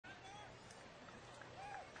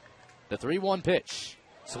The 3-1 pitch.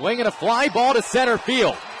 Swinging a fly ball to center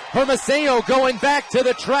field. Hermosillo going back to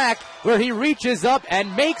the track where he reaches up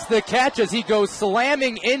and makes the catch as he goes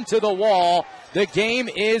slamming into the wall. The game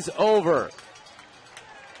is over.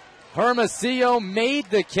 Hermosillo made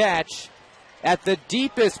the catch at the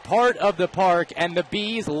deepest part of the park, and the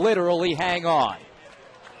Bees literally hang on.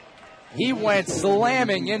 He went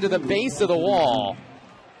slamming into the base of the wall,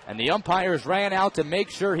 and the umpires ran out to make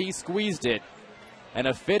sure he squeezed it. And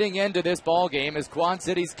a fitting end to this ball game as Quad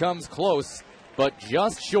Cities comes close, but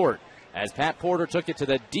just short, as Pat Porter took it to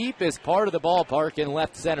the deepest part of the ballpark in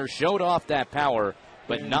left center, showed off that power,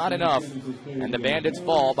 but not enough, and the Bandits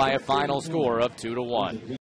fall by a final score of 2-1.